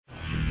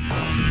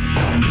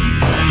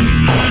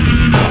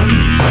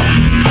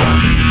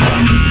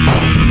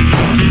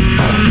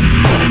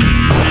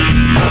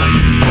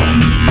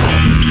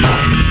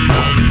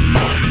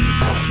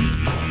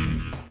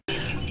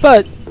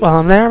But while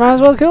I'm there, I might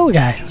as well kill the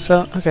guy.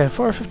 So, okay,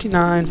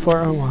 459,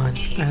 401.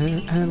 I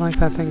didn't like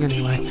that thing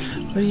anyway.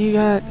 What do you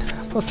got?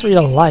 +3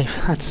 to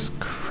life. That's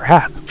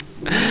crap.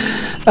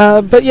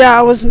 But yeah,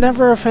 I was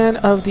never a fan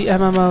of the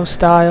MMO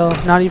style,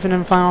 not even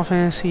in Final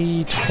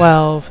Fantasy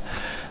 12.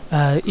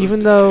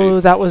 Even though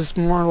that was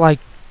more like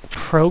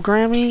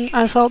programming,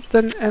 I felt,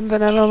 than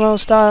MMO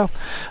style.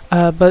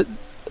 But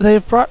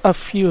they've brought a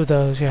few of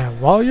those, yeah.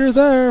 While you're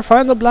there,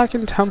 find the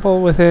Blackened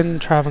Temple within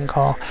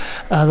Tranvincal.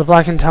 The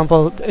Blackened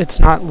Temple, it's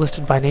not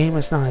listed by name,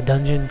 it's not a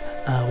dungeon.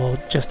 We'll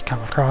just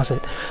come across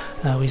it.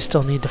 We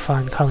still need to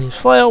find Colleen's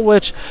Flail,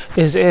 which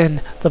is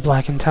in the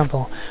Blackened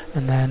Temple.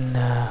 And then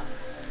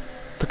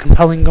the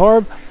Compelling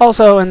Orb,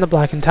 also in the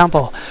Blackened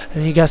Temple.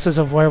 Any guesses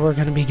of where we're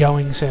going to be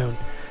going soon?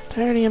 Did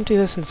I already empty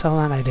this and sell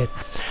that? I did.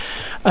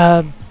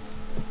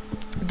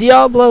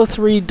 Diablo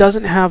 3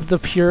 doesn't have the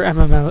pure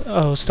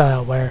MMO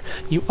style where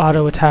you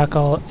auto-attack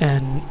all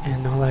and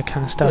all that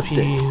kind of stuff.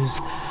 You use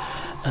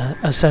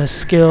a set of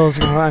skills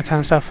and all that kind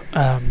of stuff.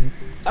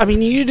 I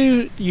mean, you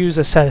do use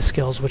a set of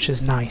skills, which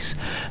is nice.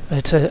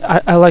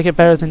 I like it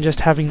better than just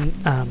having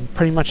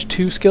pretty much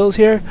 2 skills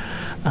here.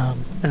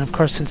 And of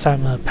course, since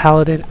I'm a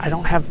paladin, I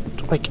don't have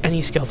like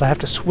any skills. I have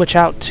to switch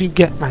out to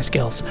get my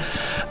skills.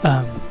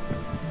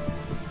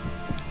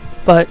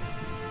 But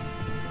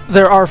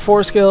there are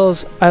 4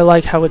 skills. I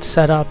like how it's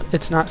set up.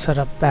 It's not set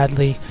up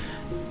badly.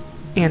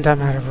 And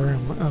I'm out of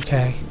room.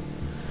 Okay.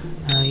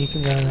 You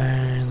can go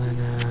there, and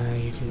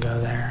then you can go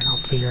there, and I'll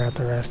figure out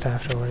the rest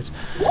afterwards.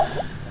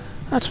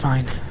 That's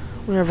fine.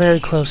 We are very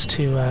close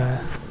to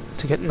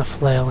getting the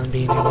flail and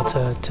being able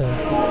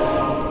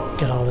to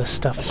get all this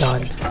stuff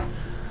done.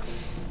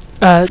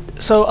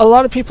 So a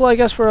lot of people, I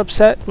guess, were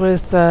upset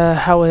with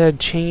how it had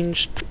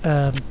changed,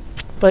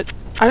 but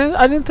I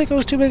didn't think it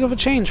was too big of a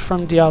change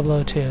from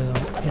Diablo 2.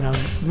 You know,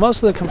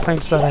 most of the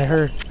complaints that I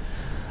heard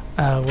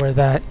were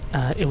that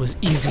it was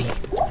easy,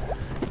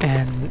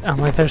 and I'm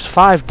like, there's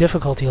 5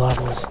 difficulty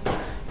levels.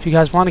 If you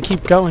guys want to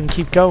keep going,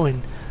 keep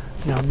going.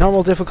 You know,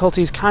 normal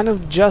difficulty is kind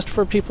of just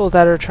for people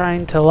that are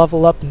trying to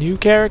level up new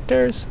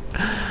characters,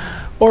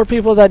 or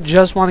people that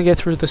just want to get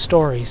through the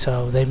story.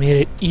 So they made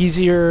it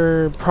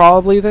easier,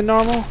 probably, than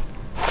normal.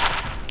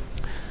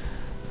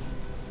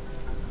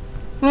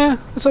 Yeah,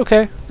 it's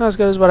okay. Not as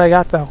good as what I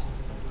got, though.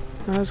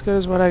 Not as good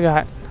as what I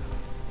got.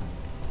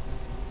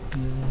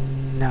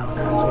 No, not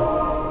as good.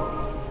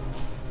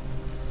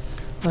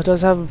 Well, it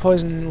does have a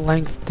poison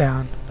length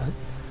down, but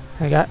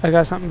I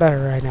got something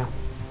better right now.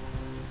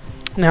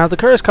 Now, the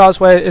Curse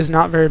Causeway is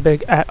not very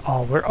big at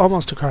all. We're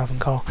almost to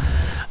Tranvincal.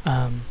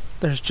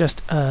 There's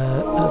just,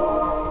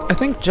 I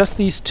think just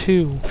these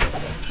 2.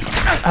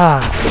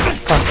 Ah,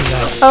 fuck you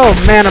guys. Oh,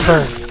 Mana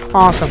Burn.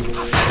 Awesome.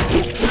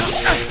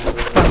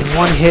 Fucking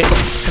 1 hit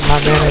and my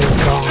mana is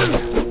gone.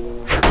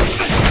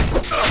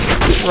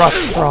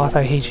 Rust Froth,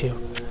 I hate you.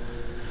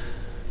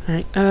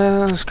 Alright,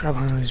 let's grab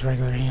one of these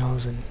regular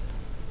heals and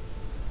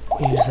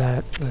use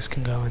that. This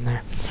can go in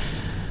there.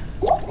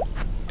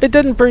 It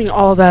didn't bring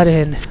all that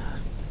in.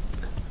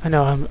 I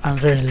know I'm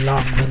very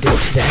long-winded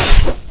today,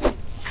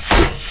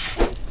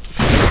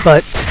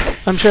 but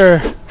I'm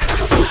sure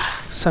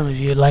some of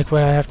you like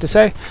what I have to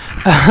say.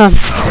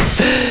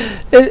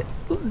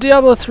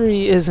 Diablo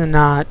 3 is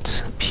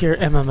not pure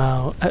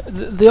MMO.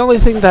 The only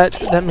thing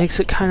that makes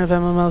it kind of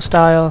MMO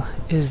style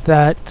is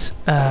that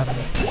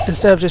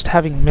instead of just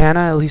having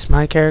mana, at least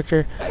my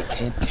character. I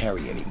can't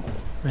carry anymore.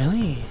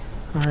 Really?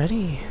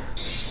 Already?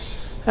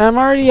 I'm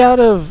already out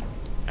of.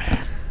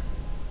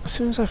 As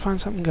soon as I find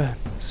something good.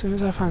 As soon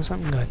as I find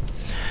something good.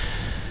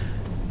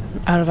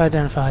 Out of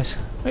identifies.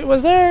 Wait,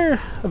 was there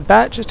a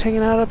bat just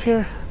hanging out up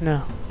here?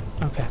 No.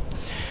 Okay.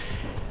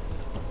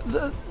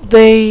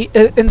 They,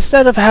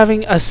 instead of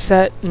having a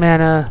set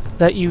mana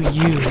that you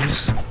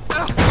use,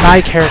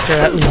 my character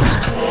at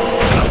least,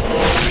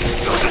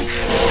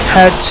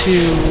 had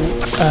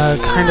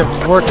to kind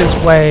of work his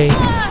way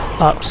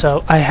up.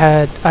 So I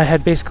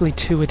had basically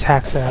 2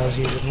 attacks that I was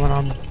using. One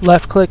on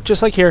left click,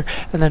 just like here,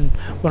 and then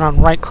one on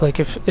right click.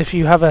 If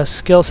you have a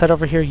skill set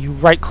over here, you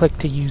right click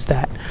to use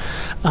that.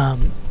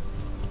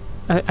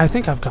 I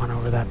think I've gone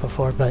over that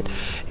before, but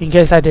in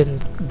case I didn't,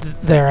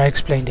 there I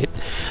explained it.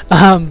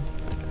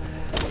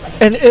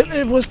 And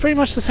it was pretty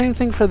much the same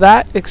thing for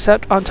that,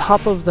 except on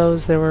top of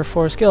those there were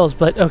 4 skills.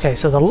 But okay,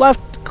 so the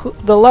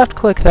left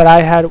click that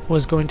I had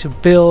was going to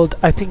build,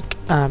 I think,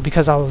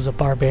 because I was a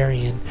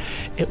barbarian,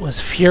 it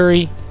was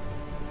Fury,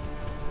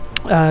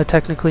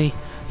 technically,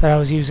 that I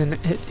was using.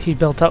 He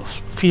built up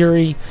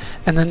Fury,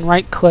 and then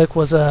right click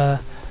was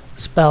a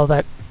spell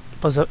that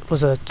was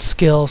a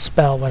skill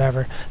spell,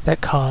 whatever,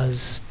 that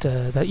caused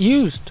that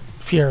used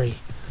Fury.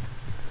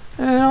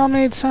 And it all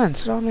made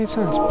sense. It all made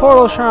sense.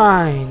 Portal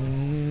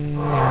Shrine.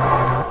 No, why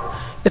not?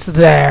 It's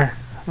there.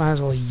 Might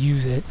as well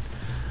use it.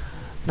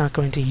 Not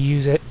going to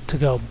use it to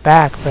go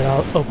back, but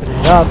I'll open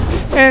it up.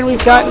 And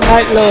we've got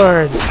Night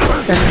Lords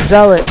and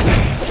Zealots.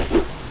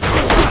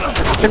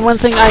 And one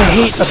thing I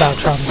hate about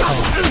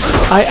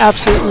Tranvincal, I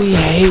absolutely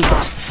hate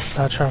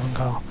about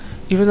Tranvincal,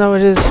 even though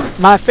it is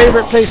my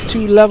favorite place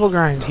to level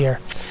grind here,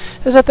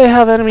 is that they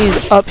have enemies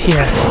up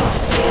here.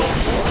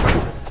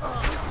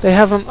 They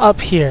have them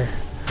up here.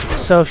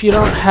 So if you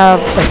don't have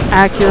an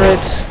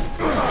accurate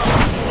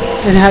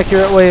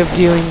way of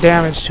dealing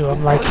damage to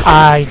them, like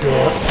I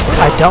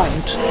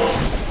don't,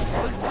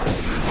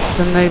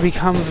 then they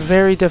become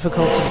very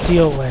difficult to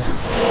deal with.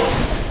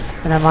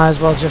 And I might as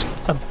well just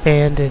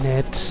abandon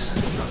it.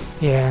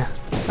 Yeah,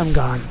 I'm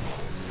gone.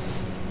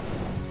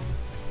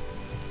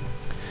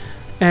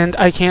 And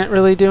I can't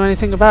really do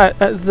anything about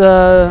it.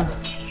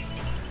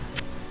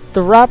 The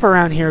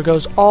wraparound here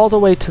goes all the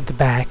way to the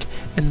back,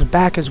 and the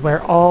back is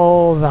where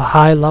all the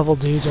high-level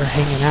dudes are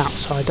hanging out,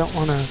 so I don't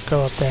want to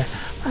go up there.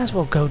 Might as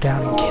well go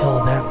down and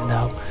kill them,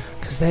 though,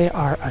 because they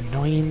are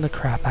annoying the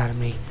crap out of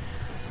me.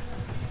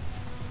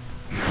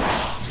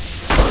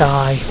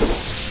 Die.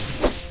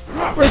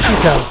 Where'd you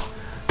go?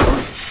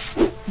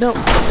 No,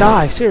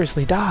 die.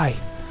 Seriously, die.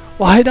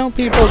 Why don't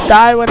people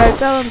die when I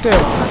tell them to?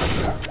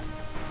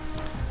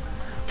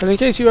 But in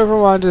case you ever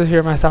wanted to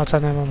hear my thoughts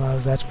on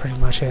MMOs, that's pretty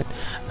much it.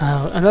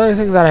 Another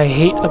thing that I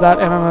hate about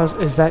MMOs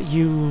is that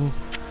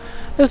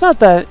it's not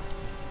that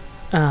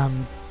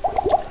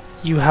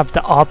you have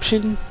the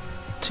option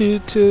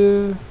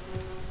to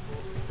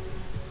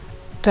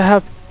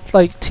have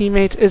like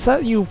teammates. Is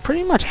that you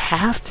pretty much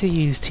have to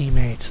use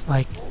teammates.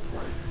 Like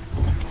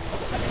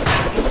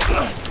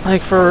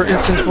for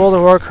instance, World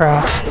of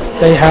Warcraft,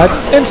 they had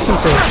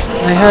instances,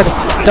 they had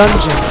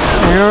dungeons.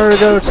 And in order to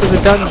go to the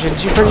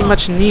dungeons, you pretty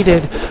much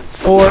needed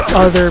 4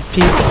 other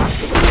people.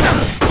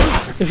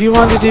 If you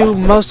wanted to do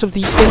most of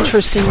the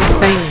interesting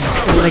things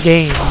in the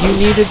game, you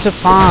needed to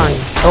find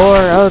 4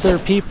 other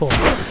people.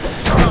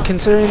 And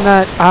considering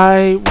that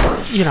I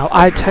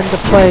tend to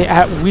play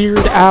at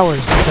weird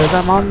hours because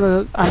I'm on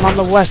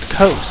the West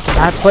Coast and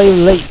I play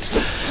late.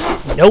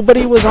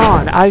 Nobody was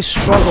on. I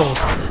struggled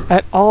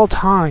at all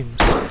times.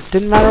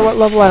 Didn't matter what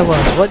level I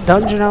was, what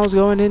dungeon I was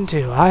going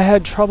into. I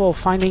had trouble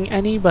finding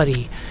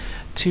anybody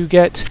to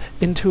get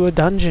into a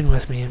dungeon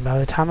with me, and by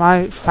the time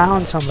I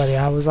found somebody,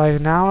 I was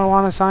like, now I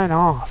want to sign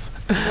off.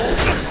 You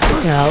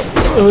know,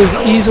 it was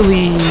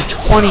easily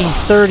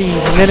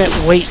 20-30 minute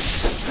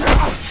waits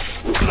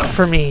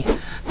for me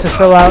to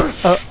fill out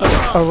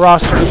a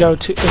roster to go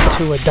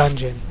into a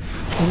dungeon,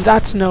 and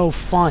that's no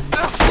fun.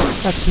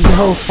 That's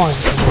no fun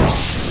for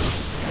me.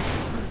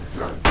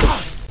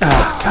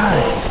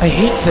 God, I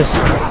hate this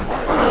thing.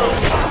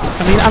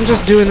 I mean, I'm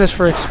just doing this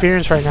for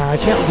experience right now. I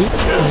can't loot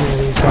for any of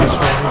these guys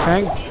for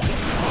anything.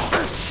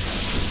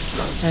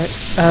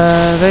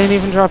 They didn't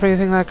even drop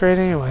anything that great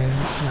anyway.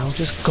 You know,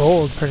 just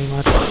gold, pretty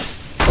much.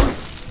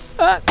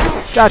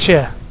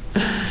 Gotcha!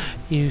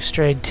 You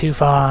strayed too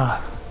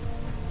far.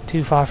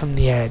 Too far from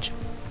the edge.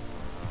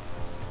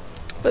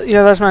 But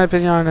yeah, that's my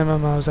opinion on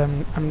MMOs.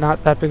 I'm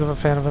not that big of a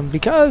fan of them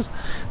because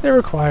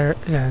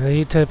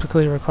they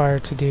typically require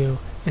to do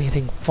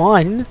anything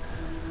fun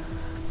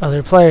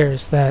other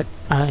players that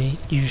I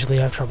usually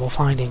have trouble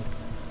finding.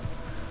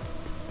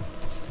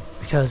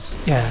 Because,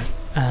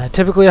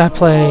 typically I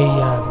play,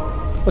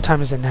 what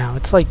time is it now?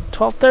 It's like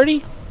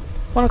 12:30?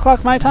 1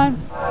 o'clock my time?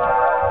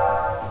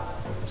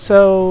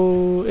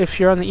 So, if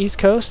you're on the East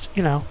Coast,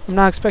 I'm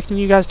not expecting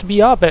you guys to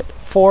be up at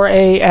 4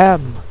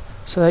 a.m.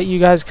 so that you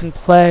guys can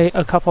play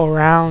a couple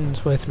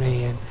rounds with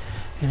me in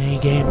any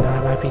game that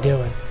I might be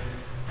doing.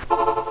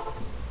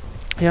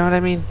 You know what I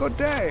mean? Good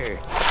day.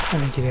 I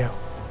think you do.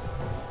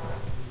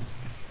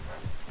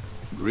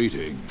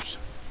 Greetings.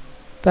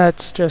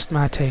 That's just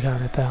my take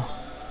on it, though.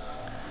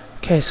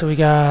 Okay, so we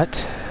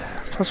got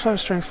 +5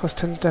 strength,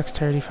 +10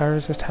 dexterity, 5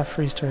 resist, half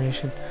freeze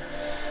duration.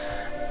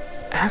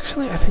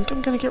 Actually, I think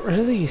I'm going to get rid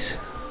of these.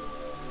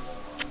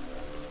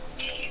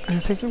 I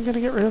think I'm going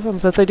to get rid of them.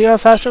 But they do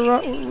have faster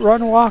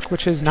run walk,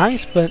 which is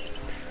nice, but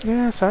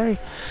yeah, sorry.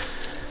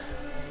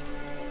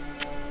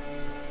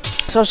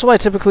 So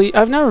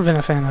I've never been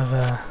a fan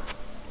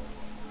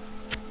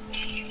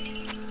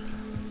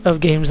of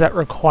games that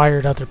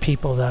required other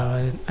people,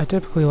 though. I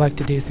typically like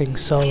to do things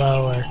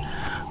solo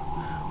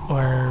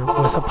or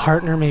with a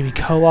partner, maybe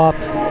co-op.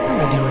 What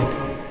am I doing?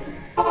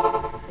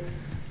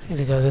 I need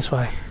to go this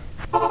way.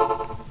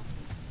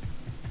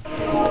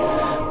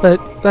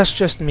 But that's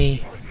just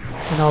me.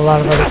 I know a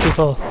lot of other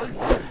people.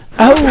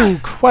 Oh,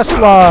 quest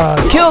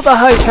log! Kill the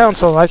High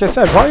Council! Like I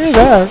said, while you're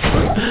there.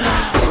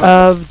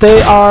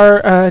 They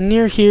are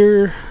near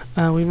here.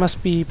 We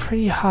must be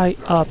pretty high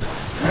up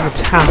in the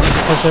town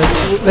because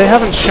they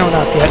haven't shown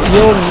up yet.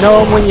 You'll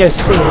know them when you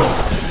see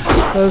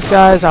them. Those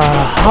guys are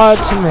hard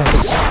to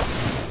miss.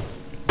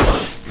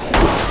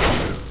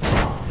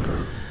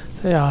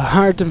 They are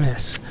hard to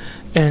miss.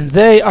 And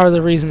they are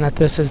the reason that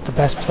this is the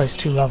best place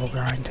to level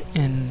grind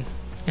in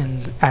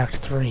Act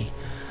 3.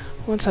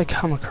 Once I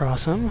come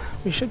across them,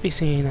 we should be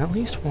seeing at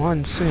least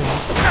one soon.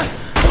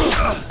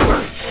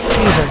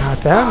 These are not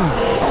them.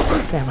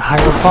 Damn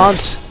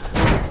hierophants.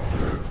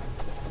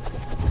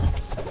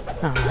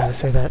 I don't know how to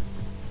say that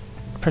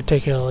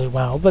particularly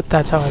well, but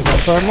that's how I go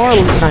for our more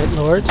Night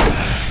Lords.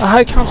 The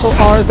High Council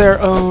are their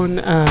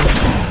own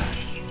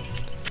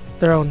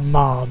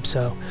mob,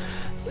 so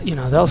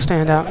they'll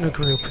stand out in a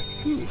group.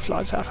 Ooh,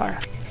 Flawed Sapphire.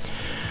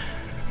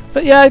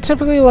 But yeah, I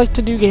typically like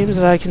to do games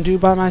that I can do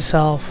by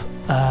myself.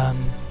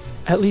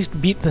 At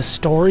least beat the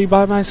story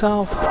by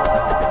myself.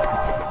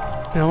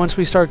 You know, once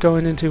we start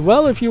going into,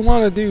 well, if you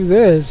want to do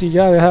this, you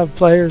gotta have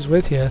players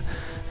with you.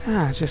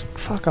 Ah, just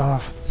fuck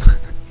off.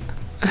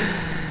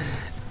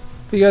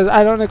 Because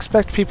I don't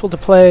expect people to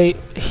play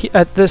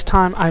at this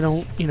time. I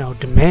don't, you know,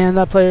 demand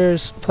that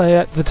players play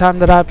at the time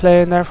that I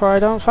play, and therefore I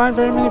don't find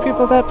very many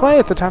people that play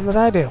at the time that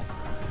I do.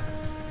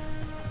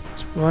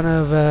 It's one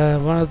of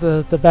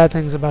the bad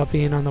things about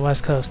being on the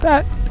West Coast.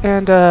 That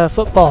and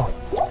football.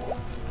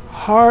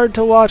 Hard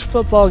to watch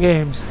football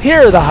games.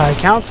 Here, the High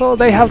Council,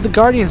 they have the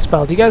Guardian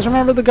spell. Do you guys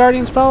remember the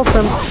Guardian spell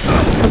from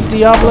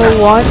Diablo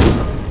 1?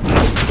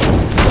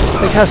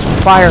 They cast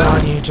fire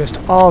on you just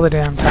all the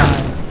damn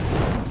time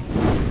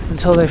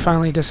until they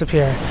finally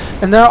disappear.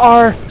 And there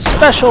are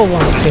special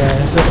ones here,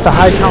 as if the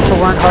High Council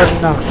weren't hard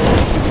enough.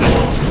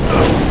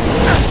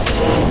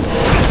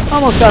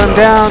 Almost got him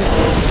down.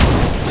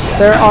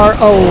 There are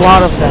a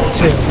lot of them,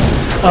 too.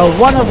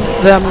 One of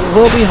them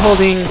will be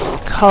holding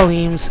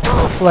Kalim's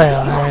flail.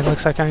 Alright,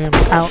 looks like I am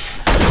out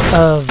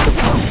of...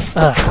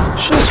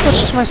 should have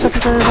switched to my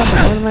secondary weapon.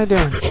 What am I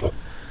doing?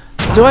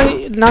 Do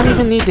I not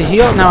even need to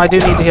heal? No, I do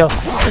need to heal.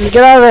 Can you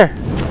get out of there?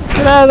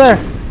 Get out of there!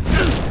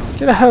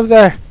 Get out of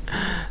there!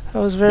 That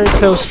was very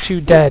close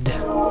to dead.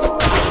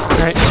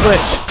 Alright,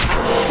 switch.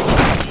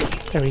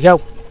 There we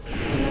go.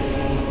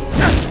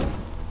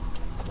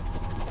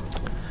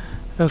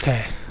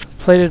 Okay.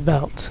 Plated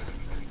belt.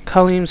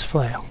 Kalim's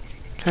flail.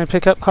 Can I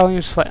pick up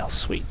Kalim's flail?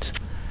 Sweet.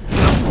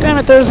 Damn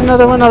it, there's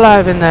another one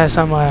alive in there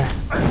somewhere.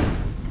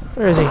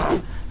 Where is he?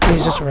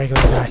 He's just a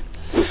regular guy.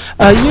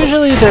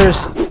 Usually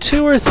there's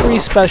 2 or 3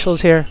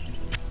 specials here.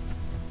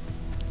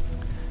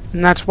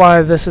 And that's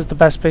why this is the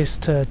best place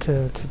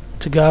to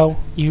go,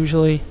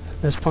 usually,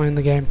 at this point in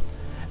the game.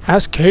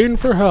 Ask Cain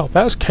for help.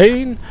 Ask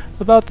Cain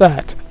about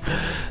that.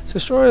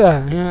 Destroy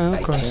that. Yeah,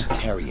 of course. I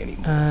can't carry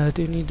anymore.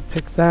 Do need to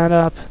pick that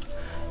up.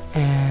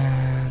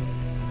 And...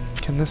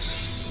 can this...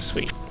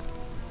 sweet.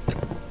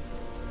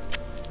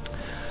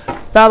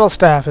 Battle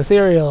staff,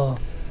 ethereal.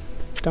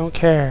 Don't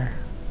care.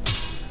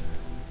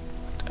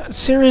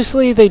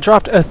 Seriously, they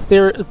dropped like 2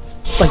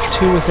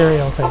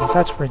 ethereal things.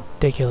 That's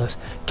ridiculous.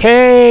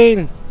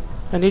 Cain!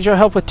 I need your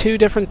help with 2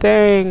 different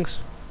things.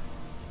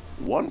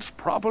 Once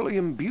properly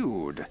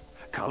imbued,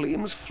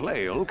 Kalim's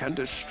flail can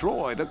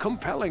destroy the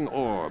compelling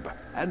orb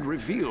and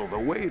reveal the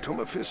way to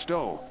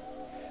Mephisto.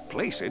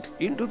 Place it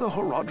into the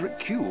Horodric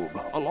cube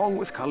along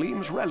with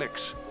Kalim's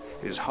relics,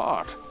 his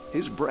heart,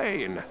 his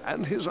brain,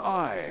 and his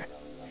eye.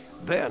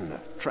 Then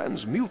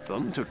transmute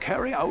them to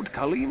carry out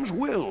Kalim's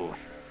will.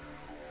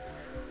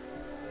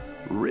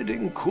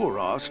 Ridding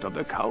Kurast of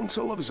the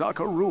Council of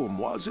Zakarum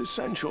was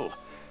essential.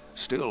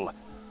 Still,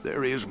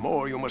 there is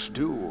more you must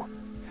do.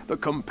 The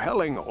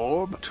compelling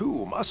orb,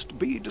 too, must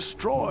be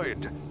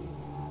destroyed.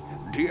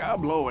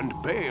 Diablo and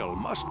Baal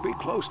must be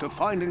close to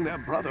finding their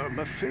brother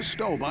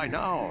Mephisto by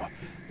now.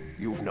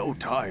 You've no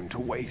time to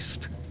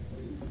waste.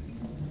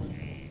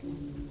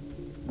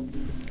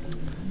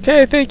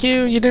 Okay, thank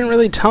you. You didn't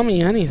really tell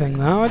me anything,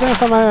 though.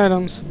 Identify my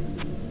items.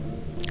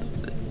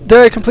 Did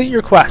I complete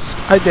your quest?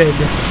 I did.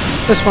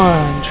 This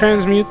one.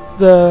 Transmute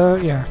the...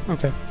 yeah,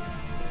 okay.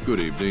 Good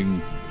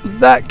evening.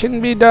 That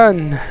can be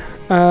done.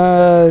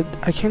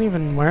 I can't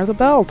even wear the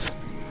belt.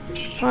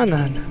 Fine,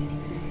 then.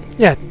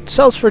 Yeah, it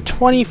sells for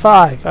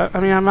 25. I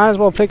mean, I might as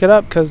well pick it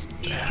up, because...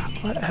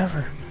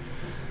 whatever.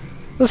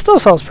 This still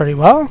sells pretty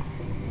well.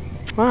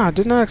 Wow, I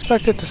did not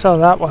expect it to sell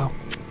that well.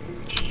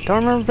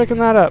 Don't remember picking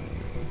that up.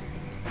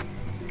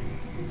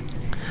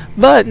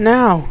 But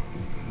now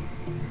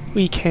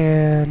we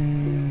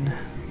can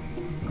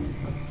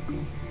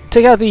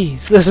take out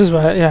these. This is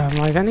what, yeah, I'm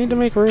like, I need to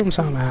make room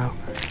somehow.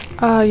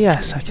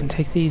 Yes, I can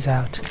take these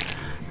out.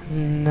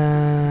 And,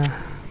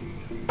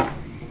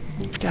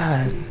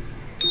 God,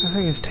 I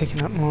think it's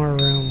taking up more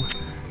room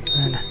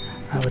than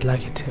I would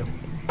like it to.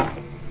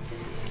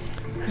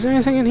 Is there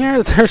anything in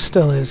here? There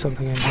still is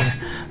something in here.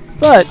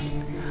 But,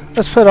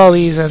 let's put all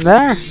these in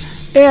there,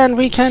 and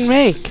we can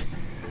make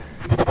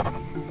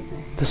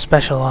the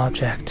special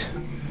object.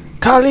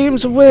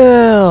 Kalim's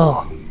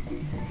Will!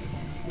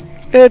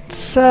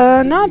 It's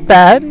not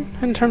bad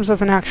in terms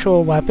of an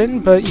actual weapon,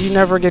 but you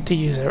never get to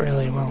use it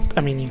really well.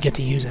 I mean, you get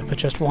to use it, but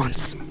just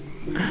once.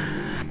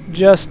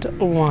 Just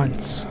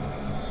once.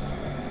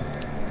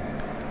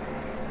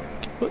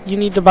 You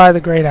need to buy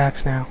the Great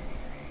Axe now.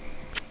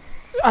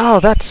 Oh,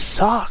 that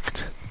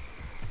sucked.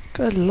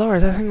 Good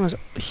lord, that thing was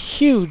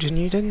huge and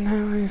you didn't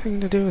have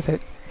anything to do with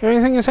it. You have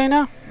anything to say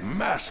now?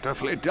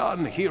 Masterfully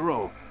done,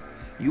 hero.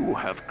 You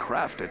have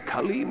crafted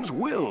Kalim's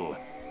will.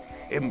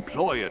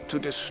 Employ it to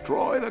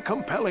destroy the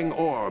compelling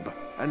orb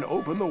and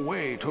open the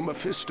way to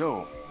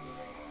Mephisto.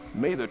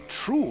 May the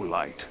true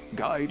light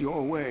guide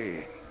your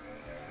way.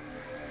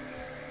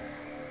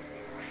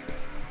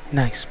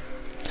 Nice.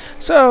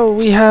 So,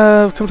 we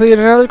have completed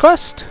another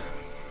quest?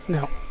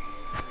 No.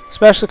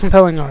 Smash the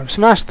compelling orb.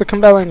 Smash the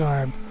compelling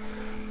orb.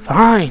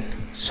 Fine.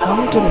 So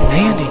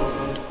demanding.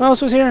 What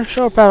else was here?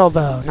 Show a battle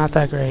bow. Not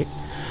that great.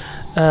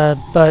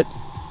 But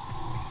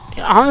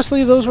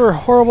honestly, those were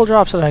horrible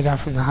drops that I got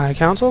from the High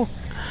Council.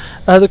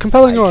 The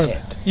compelling orb.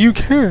 You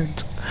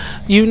can't.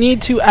 You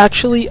need to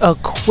actually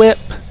equip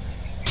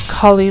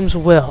Khalim's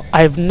will.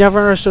 I've never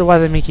understood why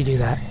they make you do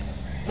that.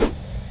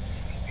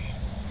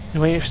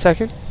 Wait a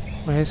second.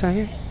 Wait a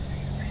second.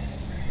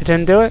 It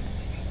didn't do it?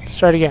 Let's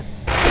try it again.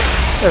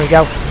 There we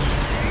go.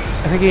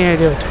 I think you need to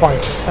do it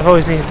twice. I've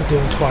always needed to do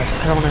it twice.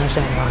 I don't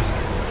understand why.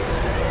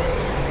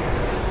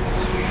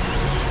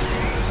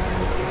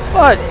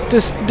 But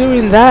just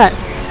doing that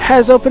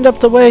has opened up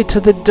the way to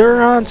the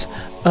Durance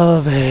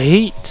of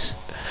Hate.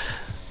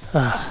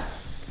 But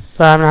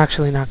I'm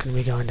actually not going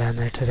to be going down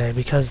there today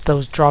because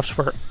those drops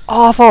were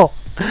awful.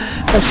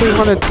 I actually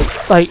want to,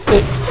 like,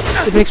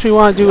 it makes me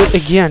want to do it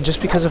again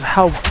just because of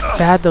how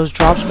bad those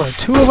drops were.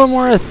 2 of them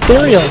were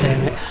ethereal,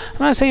 damn it. I'm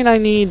not saying I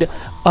need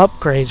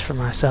upgrades for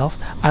myself.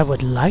 I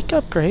would like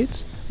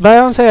upgrades, but I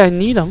don't say I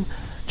need them.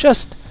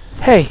 Just,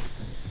 hey,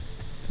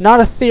 not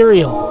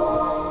ethereal.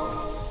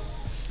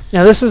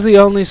 Now this is the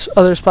only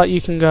other spot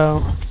you can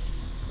go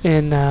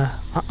in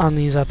on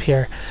these up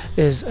here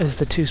is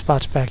the 2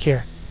 spots back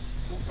here.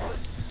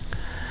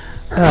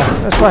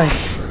 That's why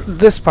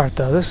this part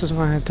though, this is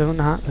why I do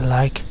not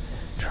like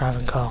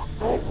Tranvincal.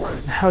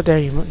 How dare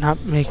you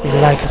not make me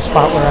like a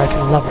spot where I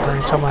can level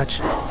grind so much.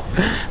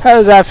 How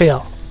does that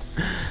feel?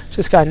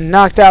 Just got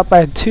knocked out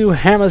by 2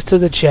 hammers to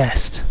the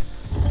chest.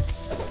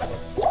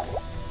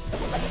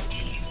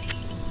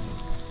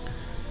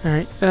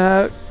 Alright,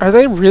 are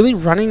they really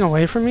running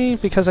away from me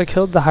because I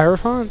killed the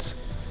Hierophants?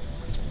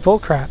 It's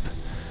bullcrap.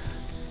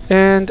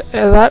 And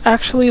that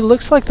actually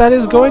looks like that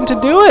is going to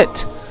do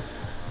it!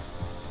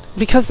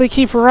 Because they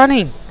keep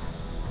running.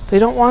 They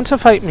don't want to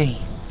fight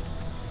me.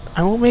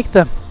 I won't make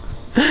them.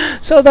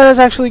 So that is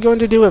actually going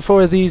to do it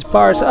for these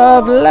parts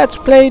of Let's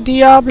Play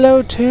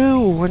Diablo 2.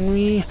 When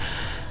we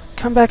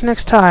come back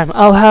next time,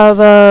 I'll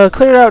have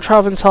cleared out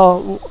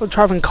Tranvincal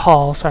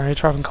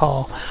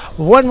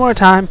one more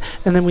time,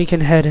 and then we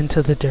can head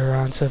into the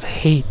Durance of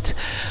Hate.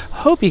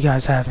 Hope you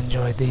guys have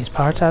enjoyed these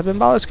parts. I've been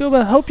Bala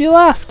Scuba. Hope you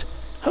laughed.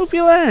 Hope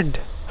you learned.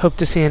 Hope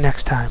to see you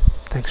next time.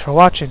 Thanks for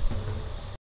watching.